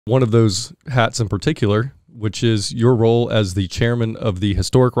one of those hats in particular, which is your role as the chairman of the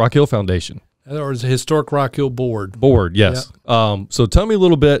Historic Rock Hill Foundation. Or is the Historic Rock Hill Board. Board, yes. Yep. So tell me a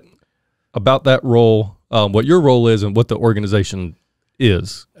little bit about that role, what your role is and what the organization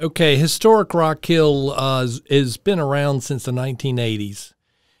is. Okay, Historic Rock Hill has been around since the 1980s.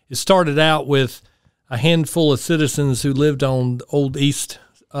 It started out with a handful of citizens who lived on Old East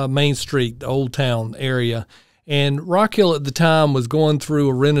Main Street, the Old Town area. And Rock Hill at the time was going through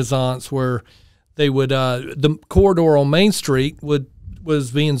a renaissance where they would the corridor on Main Street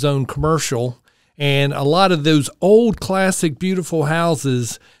was being zoned commercial, and a lot of those old classic beautiful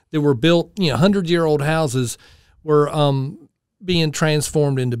houses that were built, 100-year-old houses, were being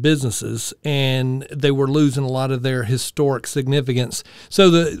transformed into businesses, and they were losing a lot of their historic significance.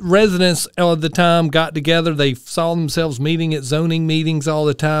 So the residents of the time got together. They saw themselves meeting at zoning meetings all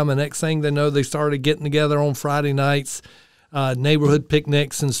the time, and next thing they know, they started getting together on Friday nights, neighborhood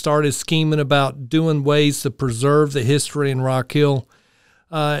picnics, and started scheming about doing ways to preserve the history in Rock Hill.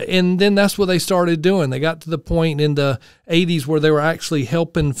 And then that's what they started doing. They got to the point in the 80s where they were actually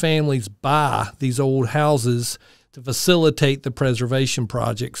helping families buy these old houses to facilitate the preservation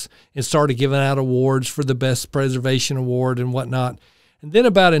projects, and started giving out awards for the best preservation award and whatnot. And then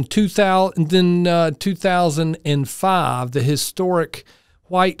about in 2005, the historic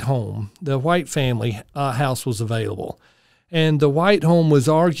White home, the White family house, was available. And the White home was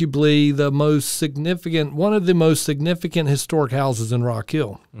arguably the most significant, one of the most significant historic houses in Rock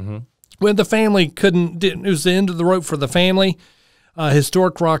Hill. Mm-hmm. When the family it was the end of the rope for the family.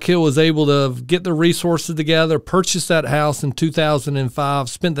 Historic Rock Hill was able to get the resources together, purchase that house in 2005,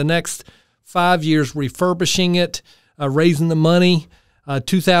 spent the next 5 years refurbishing it, raising the money.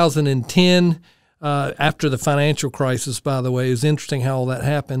 2010, after the financial crisis, by the way, it was interesting how all that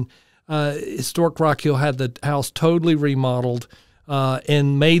happened. Historic Rock Hill had the house totally remodeled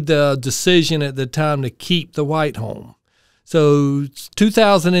and made the decision at the time to keep the White home. So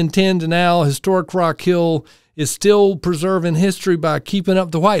 2010 to now, Historic Rock Hill is still preserving history by keeping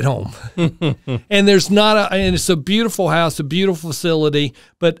up the White home. And it's a beautiful house, a beautiful facility,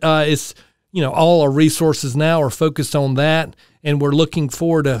 but it's, all our resources now are focused on that. And we're looking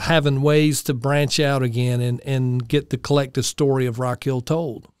forward to having ways to branch out again and get the collective story of Rock Hill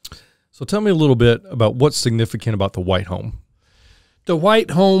told. So tell me a little bit about what's significant about the White home. The White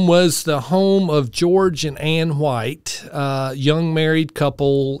home was the home of George and Ann White, young married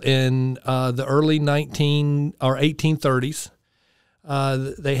couple in the early 1830s.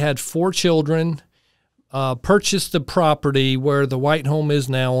 They had 4 children, purchased the property where the White home is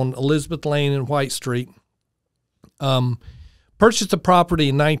now on Elizabeth Lane and White Street. Purchased the property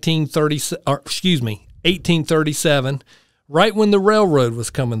in 1837. Right when the railroad was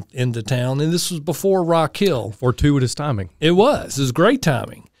coming into town, and this was before Rock Hill. Fortuitous timing. It was great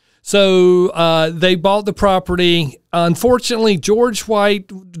timing. So they bought the property. Unfortunately, George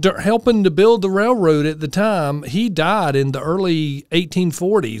White, helping to build the railroad at the time, he died in the early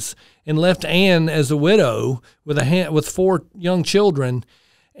 1840s and left Anne as a widow with 4 young children,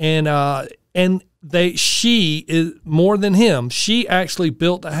 and she is more than him. She actually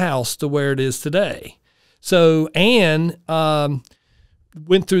built the house to where it is today. So Anne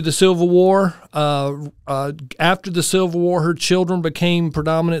went through the Civil War. After the Civil War, her children became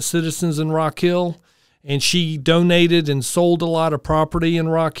predominant citizens in Rock Hill, and she donated and sold a lot of property in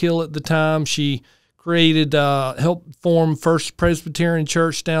Rock Hill at the time. She created, helped form First Presbyterian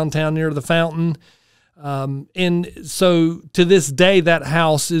Church downtown near the fountain. And so to this day, that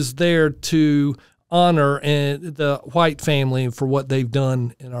house is there to honor the White family for what they've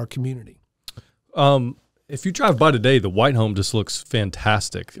done in our community. If you drive by today, the White home just looks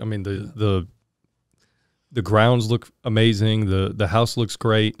fantastic. I mean, the grounds look amazing. The house looks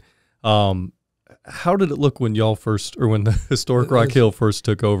great. How did it look when y'all first, or when the Historic Rock Hill first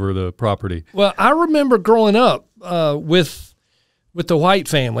took over the property? Well, I remember growing up with the White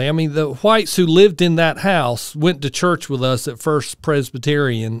family. I mean, the Whites who lived in that house went to church with us at First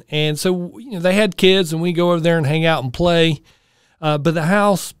Presbyterian, and so they had kids, and we go over there and hang out and play. But the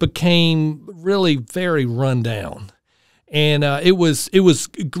house became really very run down, and it was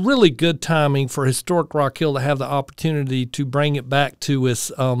really good timing for Historic Rock Hill to have the opportunity to bring it back to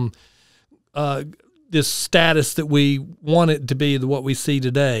its this status that we want it to be, what we see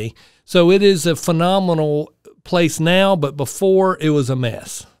today. So it is a phenomenal place now, but before it was a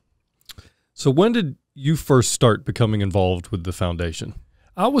mess. So when did you first start becoming involved with the foundation?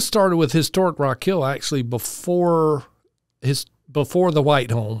 I was started with Historic Rock Hill actually before the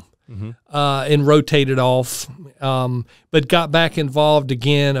White home, and rotated off, but got back involved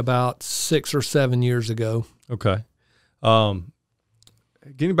again about 6 or 7 years ago. Okay.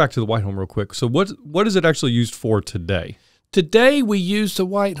 getting back to the White Home real quick. So what is it actually used for today? Today we use the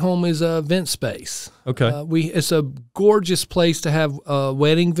White Home as a event space. Okay. It's a gorgeous place to have a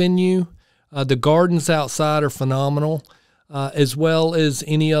wedding venue. The gardens outside are phenomenal, as well as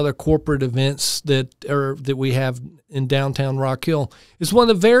any other corporate events that we have in downtown Rock Hill. It's one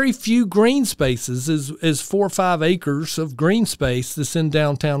of the very few green spaces, is 4 or 5 acres of green space that's in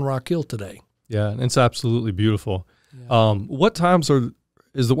downtown Rock Hill today. Yeah, it's absolutely beautiful. Yeah. What times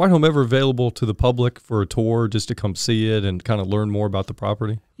is the White Home ever available to the public for a tour, just to come see it and kind of learn more about the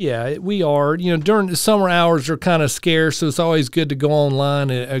property? Yeah, we are. During the summer hours are kind of scarce, so it's always good to go online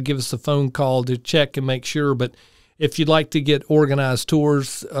and give us a phone call to check and make sure. But if you'd like to get organized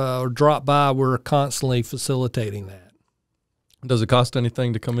tours or drop by, we're constantly facilitating that. Does it cost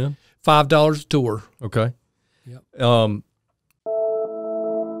anything to come in? $5 a tour. Okay. Yep.